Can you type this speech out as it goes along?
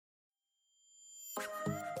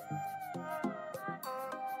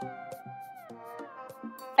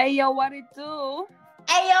Hey yo, what it do? Ayo,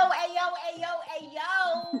 ayo, ayo, ayo.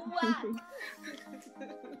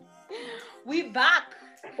 We back.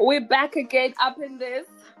 We're back again up in this.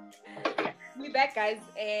 We back, guys.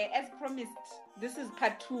 As promised, this is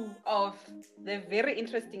part 2 of the very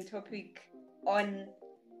interesting topic on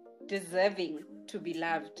deserving to be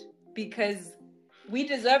loved. Because we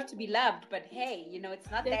deserve to be loved, but hey,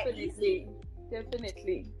 it's not that easy.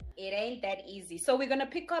 Definitely. It ain't that easy. So we're gonna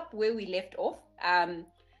pick up where we left off.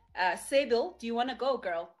 Sable, do you want to go,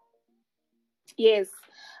 girl? Yes.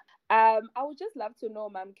 I would just love to know,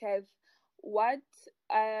 Mam Cathy, what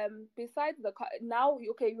besides now,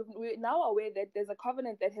 okay, we're now aware that there's a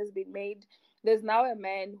covenant that has been made. There's now a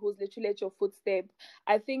man who's literally at your footstep.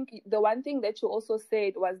 I think the one thing that you also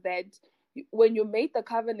said was that when you made the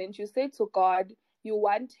covenant, you said to God, you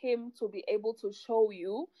want him to be able to show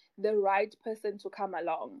you the right person to come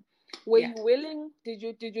along. Were you willing?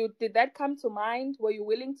 Did that come to mind? Were you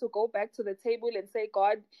willing to go back to the table and say,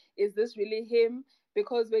 God, is this really him?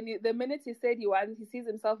 Because the minute he said he sees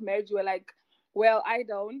himself married, you were like, well,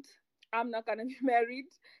 I'm not gonna be married.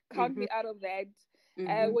 Count me out of that.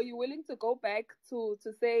 Were you willing to go back to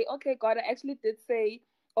say, okay, God, I actually did say,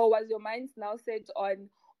 or was your mind now set on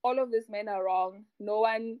all of these men are wrong? No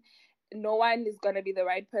one is gonna be the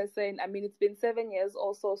right person. I mean, it's been 7 years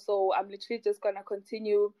also, so I'm literally just gonna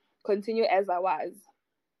continue as I was.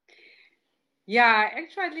 Yeah,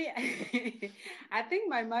 actually, I think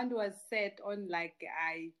my mind was set on like,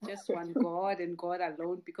 I just want God and God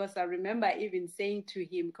alone, because I remember even saying to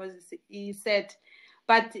him, because he said,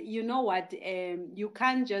 but you know what, you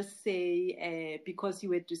can't just say because you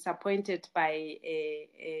were disappointed by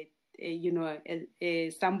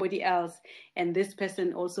somebody else, and this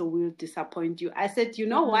person also will disappoint you. I said, you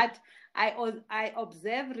know what? I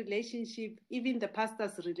observe relationship, even the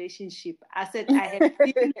pastor's relationship. I said, I have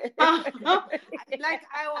seen, like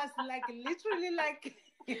I was like literally like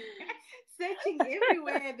searching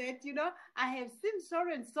everywhere that, I have seen so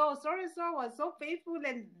and so was so faithful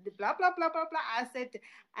and blah, blah, blah, blah, blah. I said,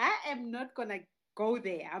 I am not going to go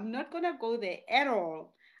there. I'm not going to go there at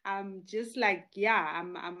all. I'm just like,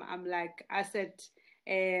 I'm like, I said,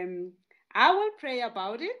 I will pray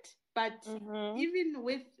about it. But even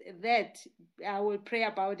with that, I will pray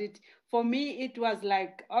about it. For me, it was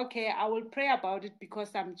like, okay, I will pray about it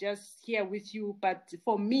because I'm just here with you. But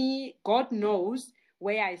for me, God knows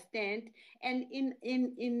where I stand. And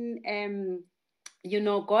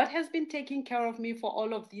God has been taking care of me for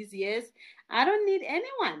all of these years. I don't need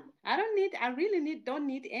anyone. Don't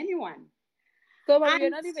need anyone. So, but you're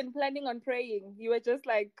not even planning on praying. You were just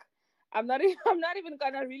like, I'm not even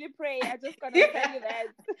gonna really pray. I'm just gonna tell you that.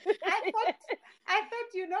 I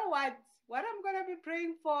thought, you know what I'm gonna be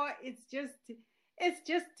praying for? It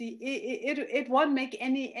won't make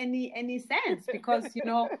any sense, because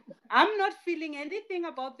I'm not feeling anything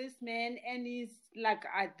about this man, and he's like,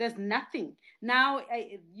 there's nothing now.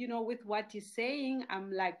 With what he's saying,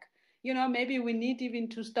 I'm like, maybe we need even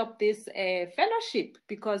to stop this fellowship,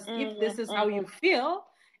 because if this is how you feel,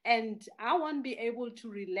 and I won't be able to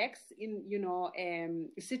relax in,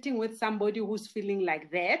 sitting with somebody who's feeling like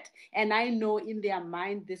that. And I know in their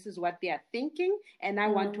mind, this is what they are thinking. And I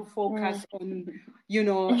want to focus on,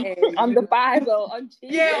 on the Bible, on Jesus.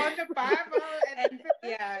 Yeah, on the Bible. And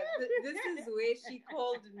this is where she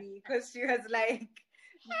called me, because she was like,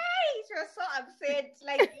 hey, she was so upset.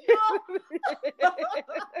 Like, no,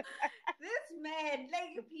 this man,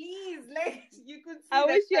 like, please, like, you could see. I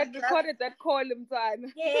wish you had recorded that call,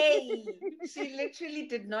 Mtan. Hey, she literally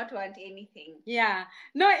did not want anything. Yeah.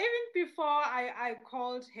 No, even before I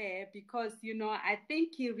called her, because, I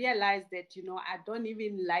think he realized that, I don't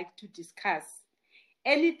even like to discuss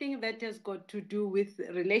anything that has got to do with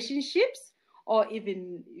relationships, or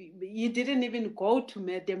even, he didn't even go to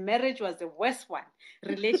me. The marriage was the worst one,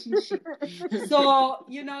 relationship. So,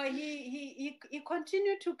 he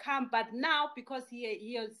continued to come, but now, because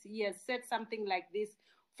he has said something like this,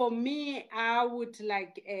 for me, I would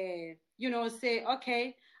like, say,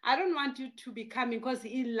 okay, I don't want you to be coming, because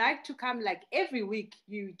he like to come like every week.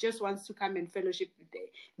 He just wants to come and fellowship with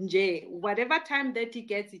Jay. Whatever time that he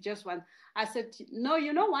gets, he just wants. I said, no,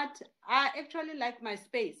 you know what? I actually like my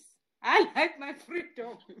space. I like my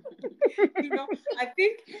freedom. I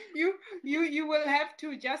think you will have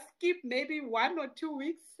to just skip maybe 1 or 2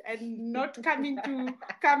 weeks and not coming to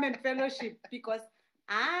come and fellowship, because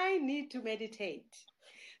I need to meditate.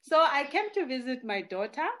 So I came to visit my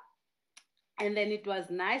daughter, and then it was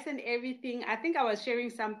nice and everything. I think I was sharing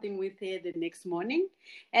something with her the next morning,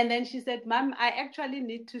 and then she said, Mom, I actually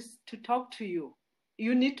need to talk to you.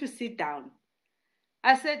 You need to sit down.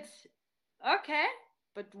 I said, okay.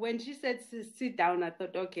 But when she said sit down, I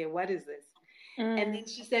thought, okay, what is this? And then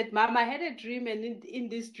she said, Mom, I had a dream, and in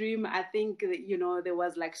this dream, I think, there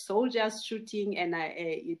was like soldiers shooting, and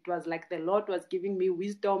it was like the Lord was giving me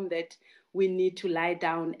wisdom that we need to lie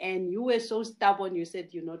down. And you were so stubborn. You said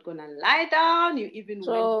you're not going to lie down. You even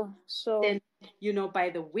went by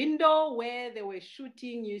the window where they were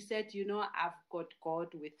shooting. You said, I've got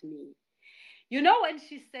God with me. When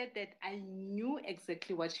she said that, I knew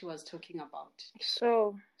exactly what she was talking about.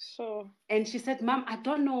 So. And she said, Mom, I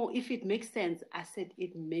don't know if it makes sense. I said,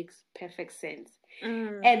 it makes perfect sense.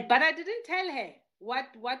 But I didn't tell her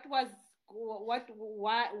what the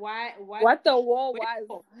war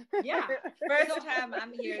was. Yeah. First time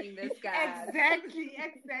I'm hearing this, guys.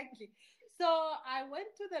 Exactly. So I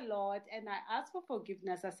went to the Lord and I asked for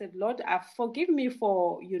forgiveness. I said, Lord, forgive me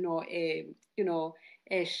for,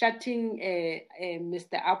 shutting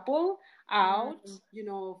Mr. Apple out,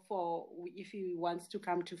 for if he wants to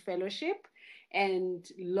come to fellowship. And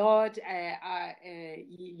Lord,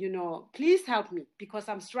 please help me because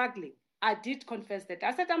I'm struggling. I did confess that.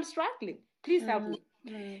 I said, I'm struggling. Please help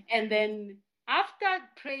me. And then after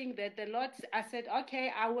praying that, the Lord, I said,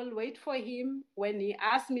 okay, I will wait for him. When he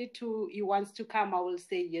asks me he wants to come, I will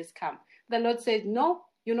say, yes, come. The Lord said, no,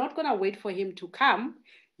 you're not going to wait for him to come.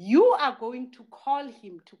 You are going to call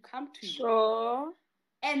him to come to you. Sure.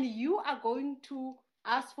 And you are going to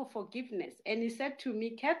ask for forgiveness. And he said to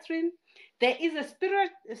me, Catherine, there is a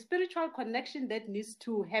spiritual connection that needs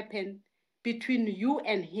to happen between you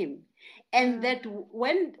and him. And that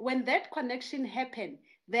when that connection happens,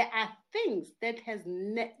 there are things that has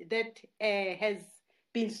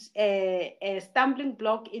been a stumbling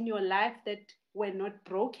block in your life that were not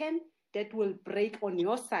broken, that will break on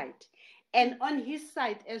your side. And on his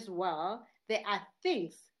side as well, there are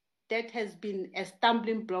things that has been a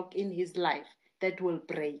stumbling block in his life that will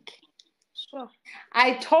break. Sure.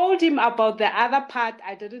 I told him about the other part.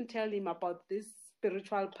 I didn't tell him about this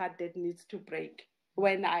spiritual part that needs to break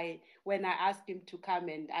when I asked him to come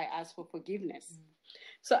and I asked for forgiveness.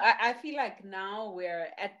 So I feel like now we're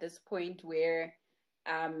at this point where,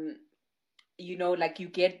 like you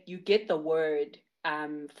get the word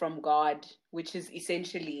from God, which is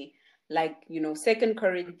essentially like, 2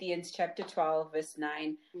 Corinthians chapter 12, verse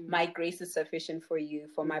 9, my grace is sufficient for you,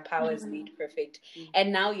 for my power is made perfect.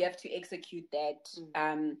 And now you have to execute that.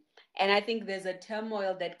 And I think there's a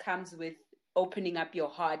turmoil that comes with opening up your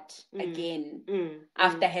heart again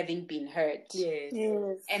after having been hurt. Yes.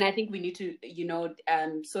 And I think we need to,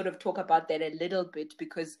 sort of talk about that a little bit,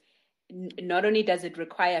 because not only does it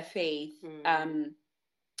require faith,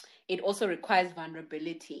 it also requires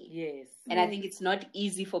vulnerability. Yes. And I think it's not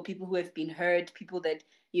easy for people who have been hurt, people that,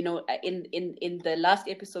 in the last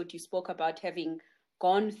episode you spoke about having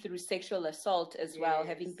gone through sexual assault as well,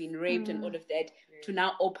 having been raped and all of that, to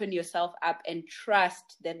now open yourself up and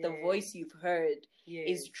trust that the voice you've heard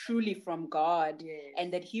is truly from God,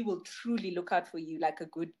 and that he will truly look out for you like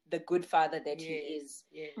the good father that he is.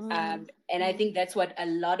 And I think that's what a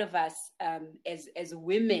lot of us as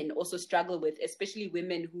women also struggle with, especially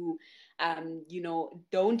women who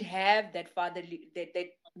don't have that fatherly, that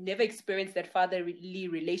never experienced that fatherly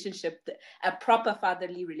relationship, a proper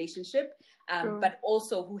fatherly relationship, but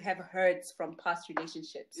also who have hurts from past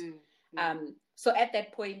relationships. So at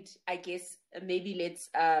that point, I guess maybe let's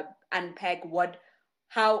unpack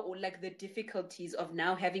how like the difficulties of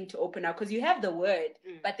now having to open up, because you have the word,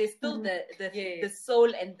 but there's still the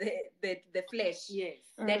soul and the flesh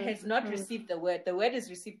that has not received the word. The word is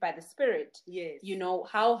received by the Spirit.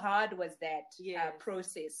 How hard was that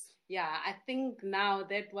process? Yeah, I think now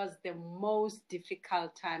that was the most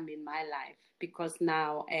difficult time in my life, because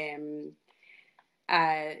now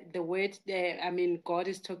the word, God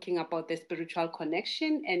is talking about the spiritual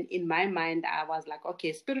connection, and in my mind, I was like,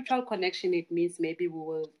 okay, spiritual connection. It means maybe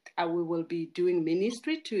we will be doing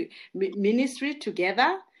ministry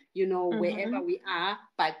together, wherever we are.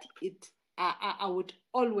 But I would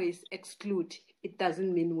always exclude. It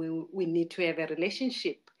doesn't mean we need to have a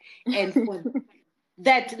relationship, and for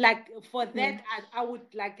that, I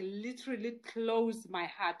would like literally close my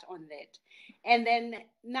heart on that. And then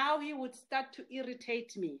now he would start to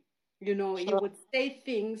irritate me. He would say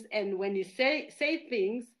things, and when he say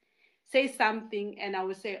things, say something, and I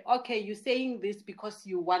would say, okay, you're saying this because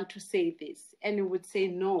you want to say this. And he would say,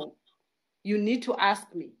 no, you need to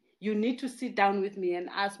ask me. You need to sit down with me and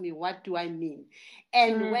ask me, what do I mean?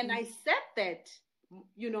 And when I said that,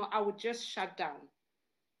 I would just shut down.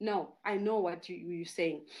 No, I know what you're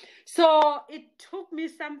saying. So it took me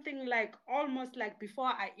something like almost like before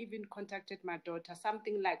I even contacted my daughter,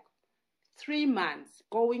 something like 3 months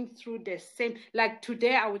going through the same, like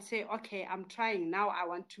today I would say, okay, I'm trying now. I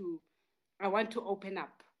want to open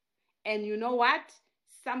up. And you know what?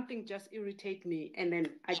 Something just irritated me, and then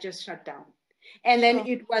I just shut down. And then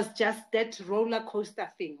it was just that roller coaster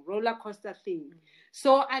thing.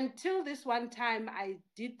 So until this one time, I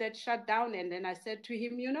did that shutdown, and then I said to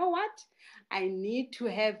him, you know what? I need to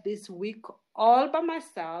have this week all by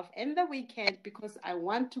myself and the weekend because I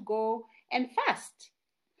want to go and fast.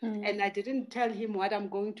 And I didn't tell him what I'm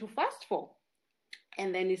going to fast for.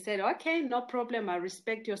 And then he said, okay, no problem. I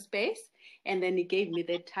respect your space. And then he gave me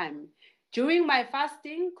that time. During my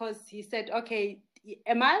fasting, because he said, okay,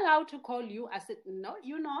 am I allowed to call you? I said, no,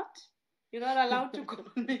 you're not. You're not allowed to call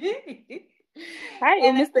me. Hi,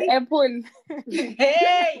 Mr. Apple.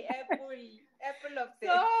 Hey, Apple of the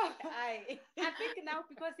eye. I think now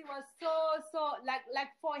because he was so like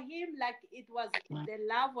for him, like it was, the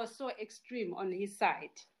love was so extreme on his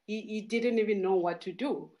side. He didn't even know what to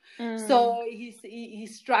do. So he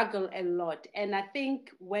struggled a lot. And I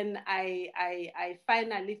think when I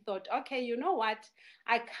finally thought, okay, you know what?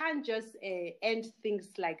 I can't just end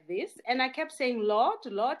things like this. And I kept saying, Lord,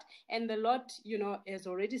 and the Lord, has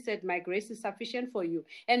already said, my grace is sufficient for you.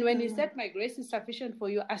 And when he said, my grace is sufficient for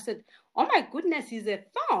you, I said, oh my goodness, he's a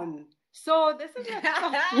thorn. So this is a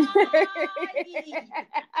thorn.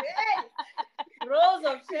 Rose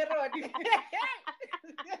of Sharon. I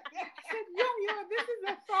said, yo, this is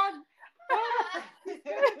a thorn.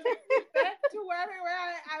 Back to where I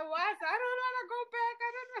was. I don't want to go back.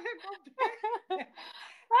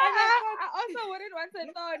 I also wouldn't want a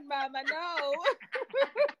thorn, Mama. No.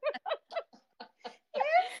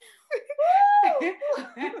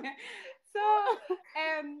 So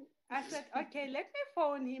I said, okay, let me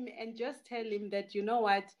phone him and just tell him that, you know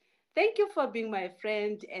what? Thank you for being my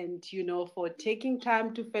friend and, for taking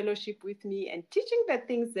time to fellowship with me and teaching the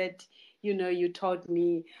things that, you taught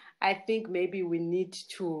me. I think maybe we need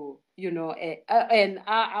to, and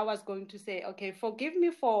I was going to say, okay, forgive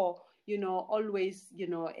me for, always,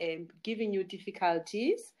 giving you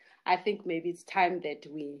difficulties. I think maybe it's time that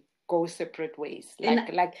we go separate ways.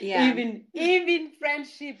 Even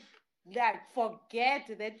friendship. Like, forget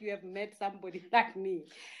that you have met somebody like me.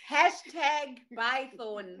 Hashtag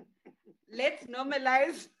Python. Let's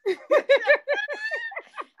normalize.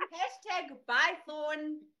 Hashtag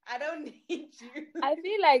Python. I don't need you. I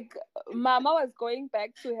feel like Mama was going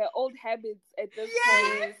back to her old habits at this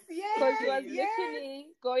point. Because she was literally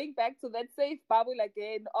going back to that safe bubble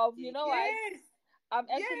again of, what? I'm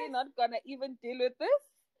actually not going to even deal with this.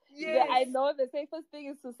 I know the safest thing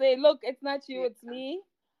is to say, look, it's not you, it's me.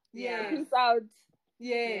 Peace out.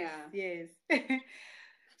 Yes.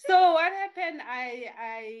 So what happened?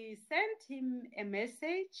 I sent him a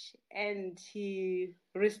message and he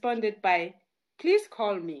responded by, please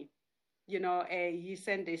call me. He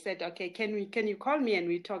said, okay, can you call me and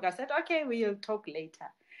we talk? I said, okay, we'll talk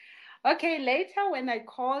later. Okay, later when I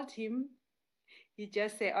called him, he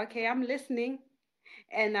just said, okay, I'm listening.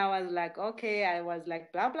 And I was like, okay, blah,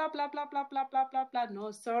 blah, blah, blah, blah, blah, blah, blah, blah.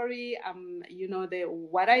 No, sorry. The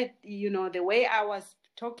way I was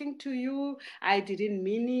talking to you, I didn't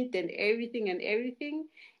mean it and everything.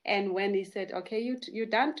 And when he said, okay, you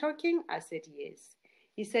done talking? I said, yes.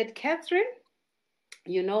 He said, Catherine,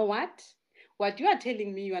 you know what? What you are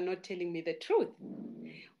telling me, you are not telling me the truth.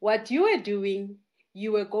 What you are doing,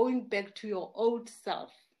 you were going back to your old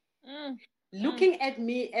self. Looking at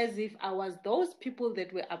me as if I was those people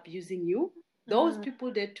that were abusing you, those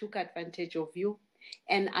people that took advantage of you,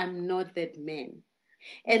 and I'm not that man.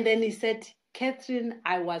 And then he said, Catherine,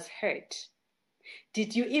 I was hurt.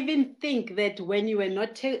 Did you even think that when you were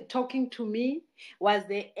not talking to me, was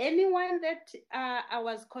there anyone that I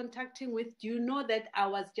was contacting with? Do you know that I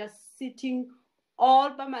was just sitting all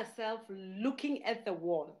by myself looking at the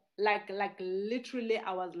wall? Like literally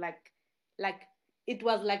I was like it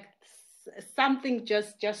was like something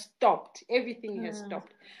just stopped. Everything has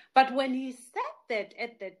stopped. But when he said that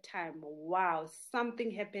at that time, wow,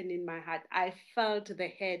 something happened in my heart. I felt the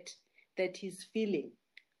hurt that he's feeling.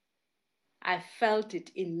 I felt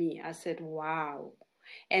it in me. I said, wow.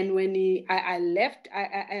 And when I left,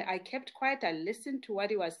 I kept quiet. I listened to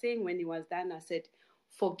what he was saying. When he was done, I said,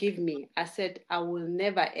 forgive me. I said, I will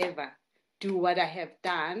never, ever do what I have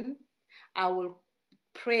done. I will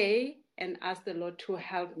pray and ask the Lord to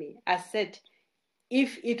help me. I said,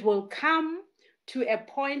 if it will come to a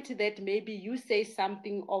point that maybe you say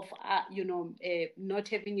something of, not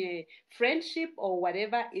having a friendship or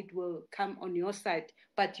whatever, it will come on your side,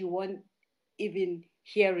 but you won't even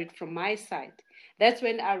hear it from my side. That's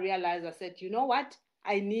when I realized, I said, you know what?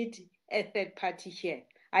 I need a third party here.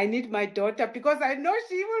 I need my daughter because I know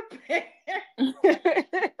she will pray. I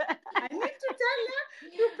need to tell her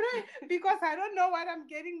to pray because I don't know what I'm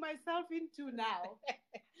getting myself into now.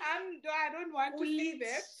 I don't want to see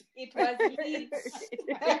that. It was lit.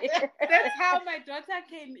 That's how my daughter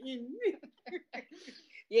came in.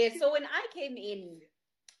 Yeah, so when I came in,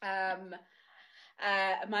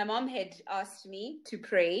 my mom had asked me to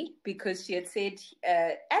pray because she had said,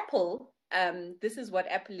 Apple, this is what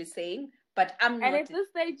Apple is saying, but I'm not. And at this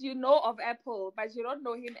stage, you know of Apple, but you don't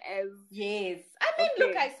know him as... Yes. I mean,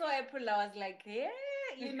 look, I saw Apple, I was like, yeah,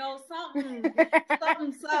 something.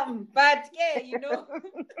 But yeah,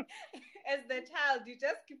 as the child, you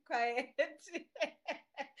just keep quiet.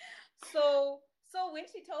 So when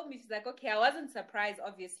she told me, she's like, okay, I wasn't surprised,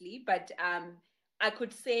 obviously, but I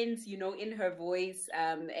could sense, in her voice,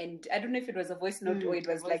 and I don't know if it was a voice note or it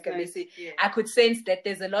was like a message. Yeah. I could sense that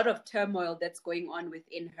there's a lot of turmoil that's going on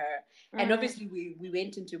within her. And obviously we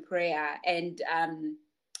went into prayer, and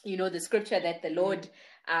the scripture that the Lord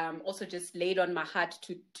also just laid on my heart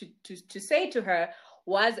to say to her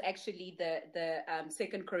was actually the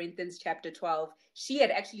 2 Corinthians chapter 12. She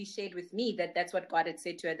had actually shared with me that that's what God had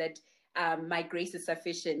said to her, that my grace is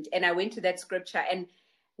sufficient. And I went to that scripture, and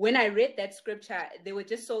when I read that scripture, there were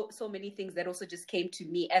just so many things that also just came to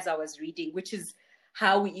me as I was reading, which is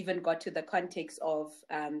how we even got to the context of,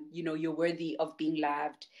 you're worthy of being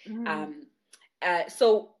loved.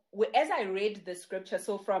 So as I read the scripture,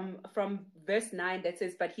 so from verse 9 that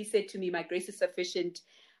says, but he said to me, my grace is sufficient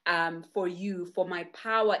for you, for my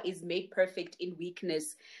power is made perfect in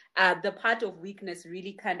weakness. The part of weakness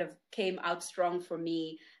really kind of came out strong for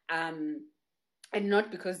me. And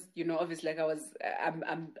not because, obviously, like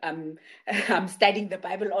I'm studying the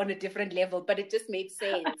Bible on a different level, but it just made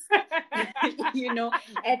sense, at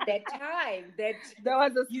that time that there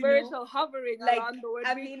was a spiritual hovering around the word.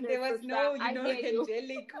 I mean, there was no,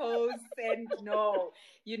 angelic hosts, and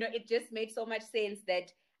it just made so much sense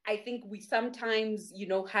that I think we sometimes,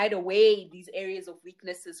 hide away these areas of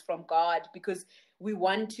weaknesses from God because we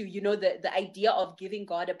want to, the idea of giving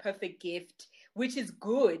God a perfect gift, which is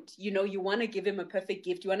good. You want to give him a perfect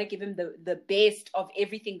gift. You want to give him the best of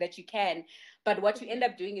everything that you can. But what you end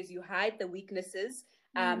up doing is you hide the weaknesses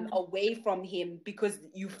away from him because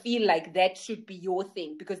you feel like that should be your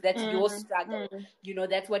thing, because that's your struggle.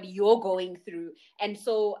 That's what you're going through. And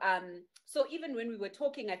so, so even when we were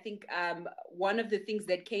talking, I think one of the things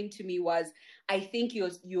that came to me was, I think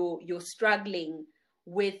you're struggling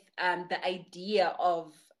with the idea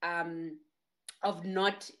of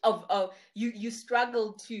you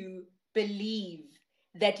struggle to believe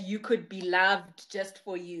that you could be loved just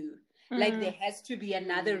for you. Like there has to be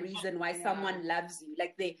another reason why someone loves you,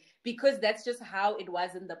 because that's just how it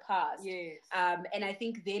was in the past. Yes. And I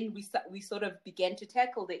think then we sort of began to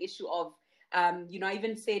tackle the issue of I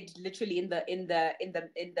even said literally in the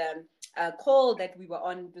call that we were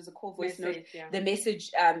on, there's a call voice note, the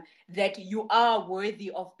message that you are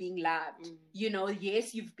worthy of being loved.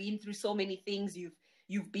 Yes, you've been through so many things,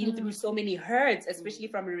 you've been through so many hurts, especially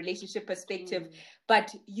from a relationship perspective,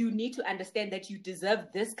 but you need to understand that you deserve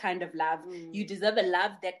this kind of love. You deserve a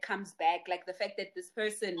love that comes back, like the fact that this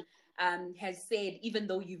person has said, even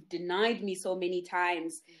though you've denied me so many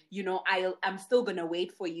times, I'm still gonna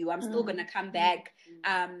wait for you. I'm still gonna come back.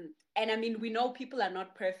 And I mean, we know people are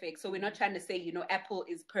not perfect, so we're not trying to say, Apple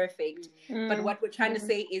is perfect. But what we're trying to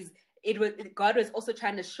say is, God was also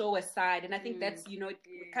trying to show a side, and I think that's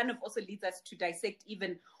it kind of also leads us to dissect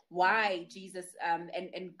even why Jesus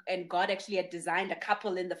and God actually had designed a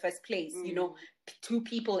couple in the first place. Two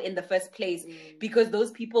people in the first place, because those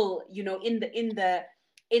people, in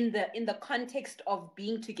the context of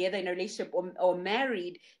being together in a relationship or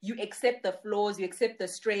married, you accept the flaws, you accept the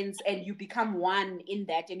strengths, and you become one in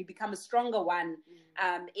that, and you become a stronger one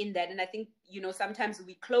in that. And I think, sometimes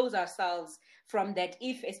we close ourselves from that,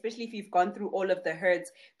 especially if you've gone through all of the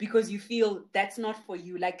hurts, because you feel that's not for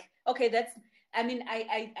you. Like, okay,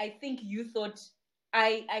 I think you thought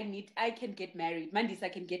I can get married. Mandisa, I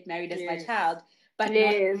can get married as my child, but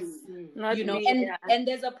not you. Not me, and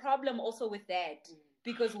there's a problem also with that.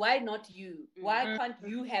 Because why not you? Why can't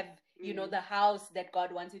you have, the house that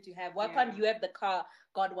God wants you to have? Why can't you have the car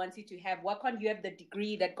God wants you to have? Why can't you have the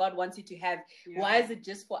degree that God wants you to have? Why is it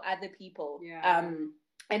just for other people?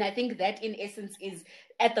 And I think that in essence is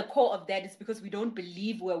at the core of that is because we don't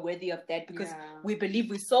believe we're worthy of that, because we believe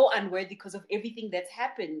we're so unworthy because of everything that's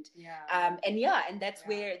happened. And that's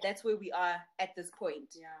where we are at this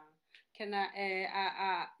point. Can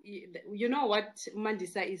what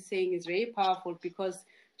Mandisa is saying is very powerful, because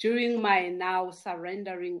during my now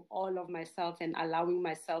surrendering all of myself and allowing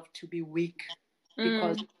myself to be weak,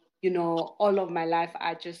 because all of my life,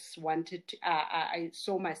 I just wanted to, I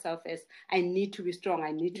saw myself as, I need to be strong.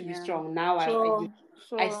 I need to be strong. Now I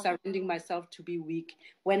surrendering myself to be weak.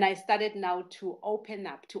 When I started now to open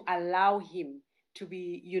up, to allow him to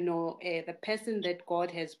be, the person that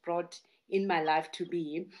God has brought in my life to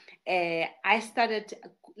be, I started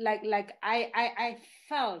I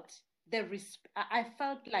felt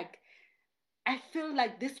I feel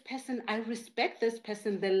like this person, I respect this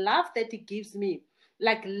person. The love that he gives me,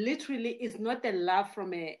 like literally, is not the love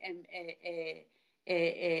from a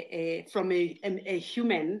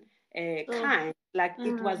human kind. Like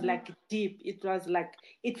it was like deep. It was like,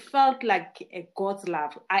 it felt like a God's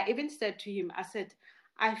love. I even said to him, I said,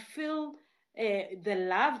 I feel the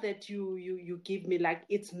love that you give me, like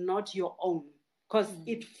it's not your own, because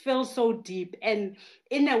it feels so deep, and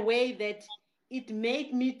in a way that it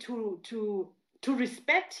made me to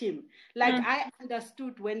respect him. Like I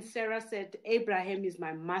understood when Sarah said, Abraham is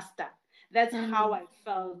my master. That's how I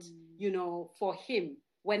felt, for him,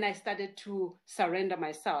 when I started to surrender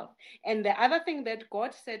myself. And the other thing that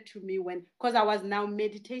God said to me, because I was now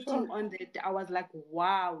meditating on that, I was like,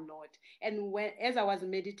 wow, Lord. And as I was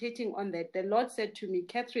meditating on that, the Lord said to me,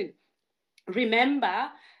 Catherine, remember,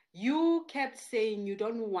 you kept saying you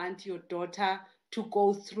don't want your daughter to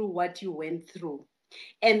go through what you went through.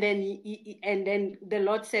 And then the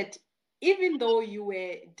Lord said, even though you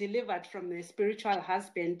were delivered from a spiritual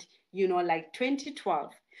husband, like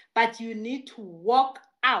 2012, but you need to walk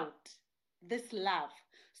out this love,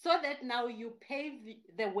 so that now you pave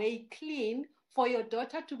the way clean for your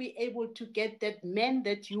daughter to be able to get that man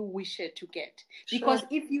that you wish her to get. Because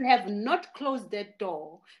if you have not closed that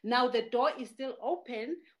door, now the door is still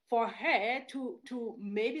open for her to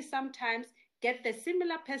maybe sometimes get the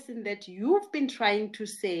similar person that you've been trying to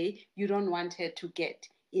say you don't want her to get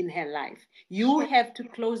in her life. You have to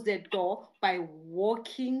close that door by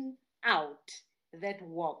walking out that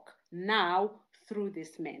walk now through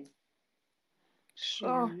this man.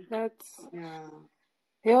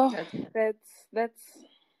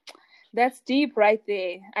 That's deep right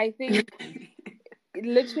there. I think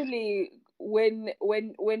literally when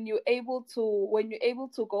you're able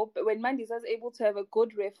to go, when Mandisa is able to have a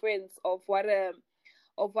good reference of what a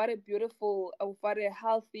beautiful, of what a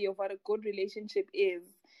healthy, of what a good relationship is.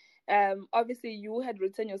 Obviously you had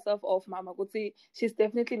written yourself off, Mama Guti. She's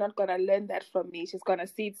definitely not gonna learn that from me. She's gonna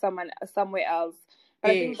see it somewhere else.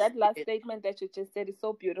 But I think that last statement that you just said is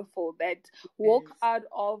so beautiful, that walk out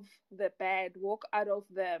of the bad, walk out of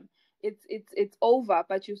the, it's over,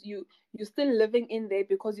 but you're still living in there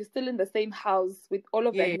because you're still in the same house with all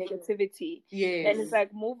of that negativity. And it's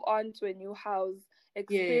like, move on to a new house,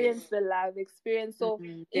 experience the love, experience. So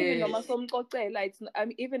even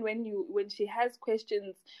even when she has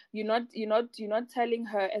questions, you're not telling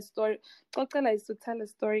her a story. Kokela is to tell a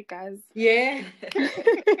story, guys.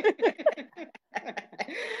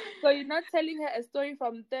 So you're not telling her a story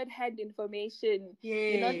from third-hand information.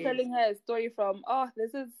 You're not telling her a story from,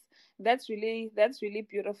 that's really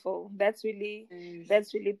beautiful. That's really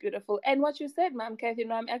beautiful. And what you said, Mam Cathy,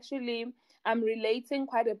 I'm relating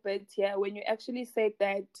quite a bit here when you actually said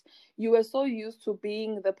that you were so used to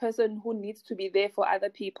being the person who needs to be there for other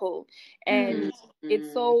people. And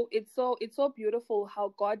it's so beautiful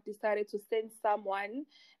how God decided to send someone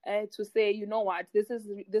to say, you know what, this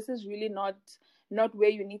is really not where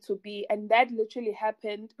you need to be. And that literally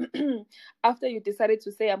happened after you decided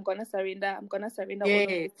to say, I'm gonna surrender all of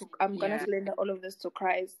this gonna surrender all of this to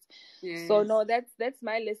Christ. So no, that's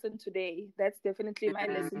my lesson today. That's definitely my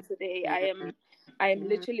lesson today. I am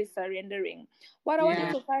literally surrendering. What I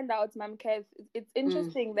wanted to find out, Mam Kath, it's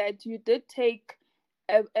interesting that you did take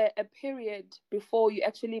a period before you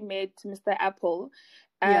actually met Mr. Apple.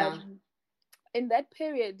 In that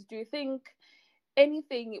period, do you think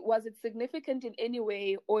was it significant in any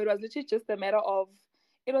way, or it was literally just a matter of,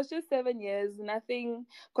 it was just 7 years, nothing?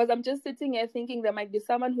 Because I'm just sitting here thinking there might be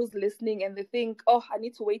someone who's listening and they think, oh, I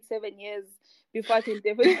need to wait 7 years before I can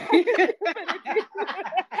definitely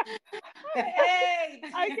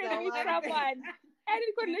I can meet someone. And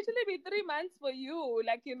it could literally be 3 months for you.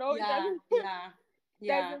 Like, it doesn't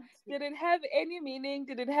did it have any meaning?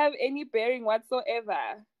 Did it have any bearing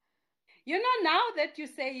whatsoever? Now that you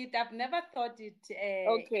say it, I've never thought it.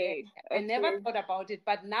 I never thought about it.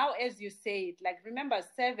 But now, as you say it, like, remember,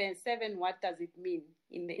 7, what does it mean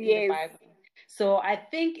in the Bible? So I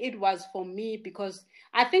think it was for me, because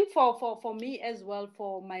I think for me as well,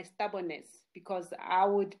 for my stubbornness, because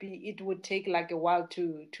it would take like a while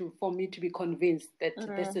for me to be convinced that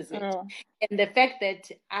this is it. And the fact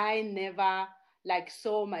that I never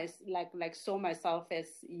saw myself as,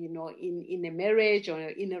 you know, in a marriage or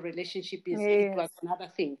in a relationship it was another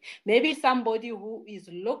thing. Maybe somebody who is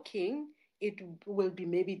looking, it will be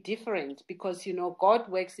maybe different, because, you know, God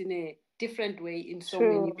works in a different way in so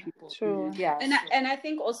many people. True. Yeah. And I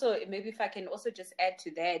think also, maybe if I can also just add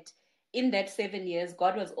to that, in that 7 years,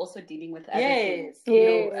 God was also dealing with other things.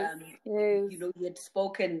 You know, you had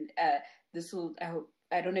spoken, I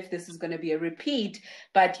don't know if this is going to be a repeat,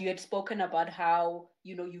 but you had spoken about how,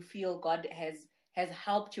 you know, you feel God has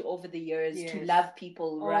helped you over the years to love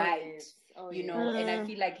people right. You know, and I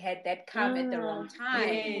feel like had that come at the wrong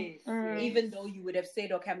time, even though you would have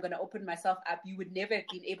said, okay, I'm going to open myself up, you would never have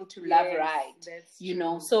been able to love right. You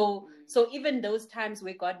know, so even those times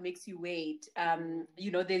where God makes you wait,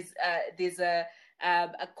 you know, there's a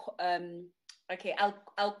okay,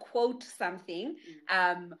 I'll quote something,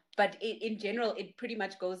 but in general, it pretty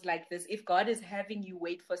much goes like this: if God is having you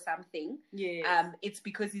wait for something, it's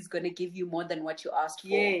because He's going to give you more than what you asked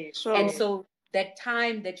for. And so that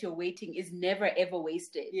time that you're waiting is never ever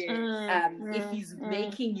wasted. If He's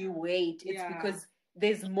making you wait, it's because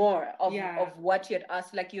there's more of what you had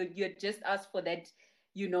asked. Like you had just asked for that,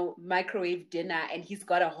 you know, microwave dinner, and He's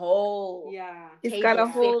got a whole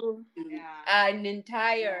an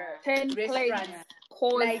entire 10 restaurant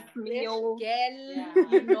course like meal.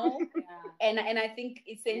 You know. And I think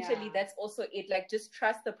essentially that's also it. Like, just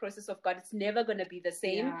trust the process of God. It's never going to be the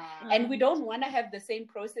same. And we don't want to have the same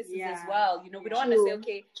processes as well. You know, we don't want to say,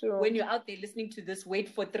 okay, when you're out there listening to this, wait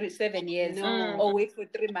for 7 years or wait for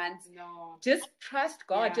 3 months. Just trust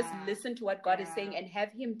God. Just listen to what God is saying and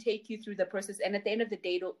have Him take you through the process. And at the end of the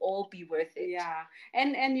day, it'll all be worth it.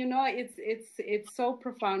 And you know, it's so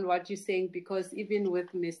profound what you're saying, because even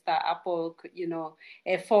with Mr. Apple, you know,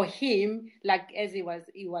 for him, like as he was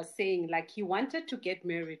saying, like he wanted to get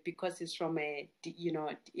married because he's from a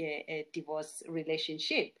divorce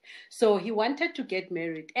relationship. So he wanted to get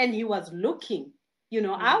married, and he was looking. You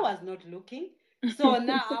know, I was not looking. So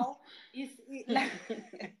now like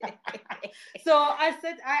so I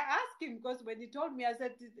asked him, because when he told me, I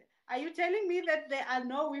said, are you telling me that there are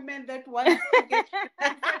no women that want to get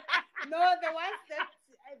no, the ones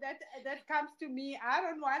that comes to me, I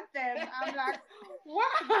don't want them. I'm like,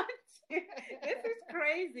 what? This is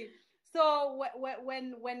crazy. So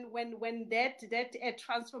when that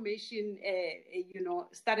transformation you know,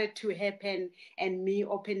 started to happen, and me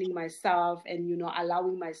opening myself and, you know,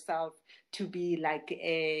 allowing myself to be like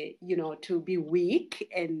you know, to be weak,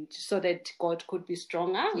 and so that God could be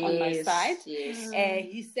stronger on my side.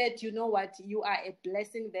 He said, you know what, you are a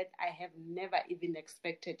blessing that I have never even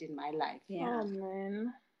expected in my life. Oh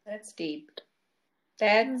man, that's deep.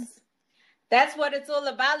 That's what it's all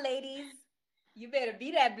about, ladies. You better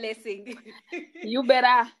be that blessing. you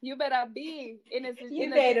better be in a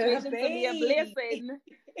situation to be a blessing.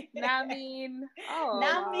 Namin. Oh,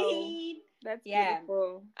 wow. That's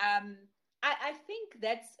beautiful. I think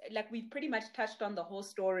that's, like, we pretty much touched on the whole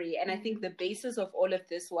story, and I think the basis of all of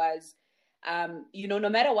this was, you know, no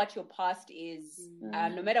matter what your past is,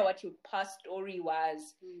 no matter what your past story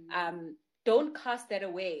was, don't cast that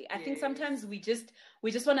away. I think sometimes we just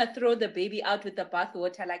want to throw the baby out with the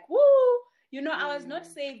bathwater, like, woo, you know, I was not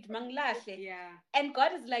saved, manglahle. And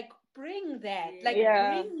God is like, bring that, like,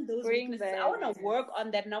 bring those weaknesses. I want to work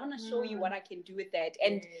on that, and I want to show you what I can do with that.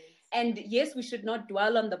 And yes, we should not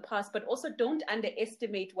dwell on the past, but also don't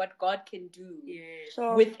underestimate what God can do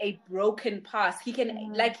with a broken past. He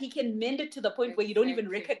can he can mend it to the point where you don't even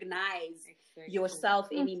recognize yourself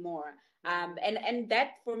anymore. And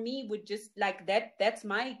that for me would just, like, that's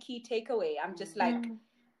my key takeaway. I'm just like,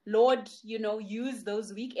 Lord, you know, use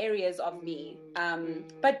those weak areas of me.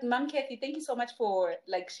 But Mam Cathy, thank you so much for,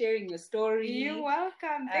 like, sharing your story. You're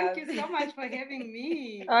welcome. Thank you so much for having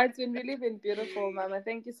me. Oh, it's been beautiful, Mama.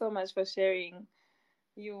 Thank you so much for sharing.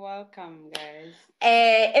 You're welcome, guys.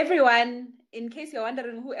 Everyone, in case you're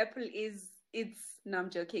wondering who April is, no, I'm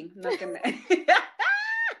joking. I'm not gonna.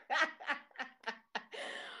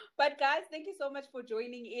 But guys, thank you so much for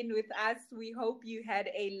joining in with us. We hope you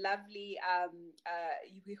had a lovely,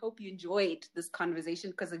 we hope you enjoyed this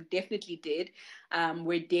conversation, because we definitely did.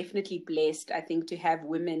 We're definitely blessed, I think, to have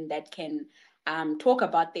women that can talk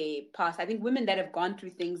about their past. I think women that have gone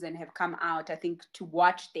through things and have come out, I think to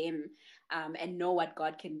watch them and know what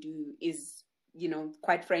God can do is, you know,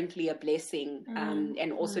 quite frankly, a blessing.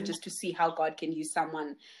 And also just to see how God can use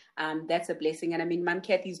someone, that's a blessing. And I mean, Mam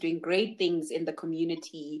Cathy is doing great things in the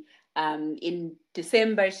community. In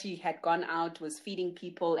December, she had gone out, was feeding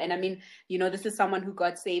people. And I mean, you know, this is someone who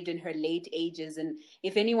got saved in her late ages. And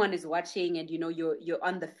if anyone is watching and, you know, you're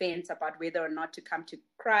on the fence about whether or not to come to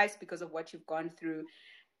Christ because of what you've gone through,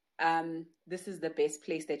 this is the best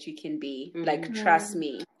place that you can be. Mm-hmm. Like, trust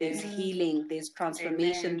me, there's healing, there's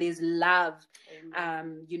transformation, there's love,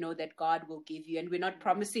 you know, that God will give you. And we're not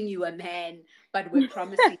promising you a man, but we're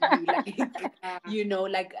promising you, like, you know,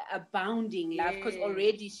 like abounding love, because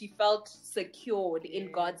already she felt secured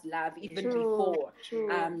in God's love even before,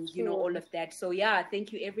 you know, all of that. So yeah,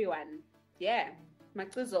 thank you everyone. Yeah,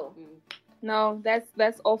 Maxizo. No,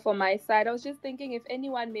 that's all for my side. I was just thinking if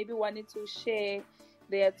anyone maybe wanted to share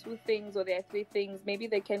their 2 things or their 3 things, maybe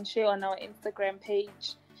they can share on our Instagram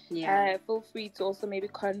page. Yeah. Feel free to also maybe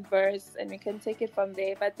converse and we can take it from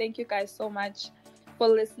there. But thank you guys so much for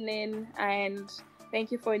listening and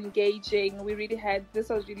thank you for engaging. We really this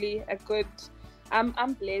was really a good, I'm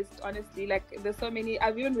blessed, honestly. Like, there's so many,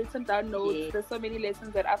 I've even written down notes. Yeah. There's so many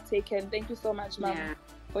lessons that I've taken. Thank you so much, Mom,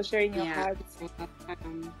 for sharing your heart.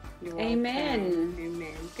 Amen.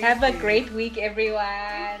 Amen. Have a great week, everyone.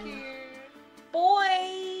 Thank you.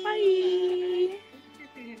 Bye.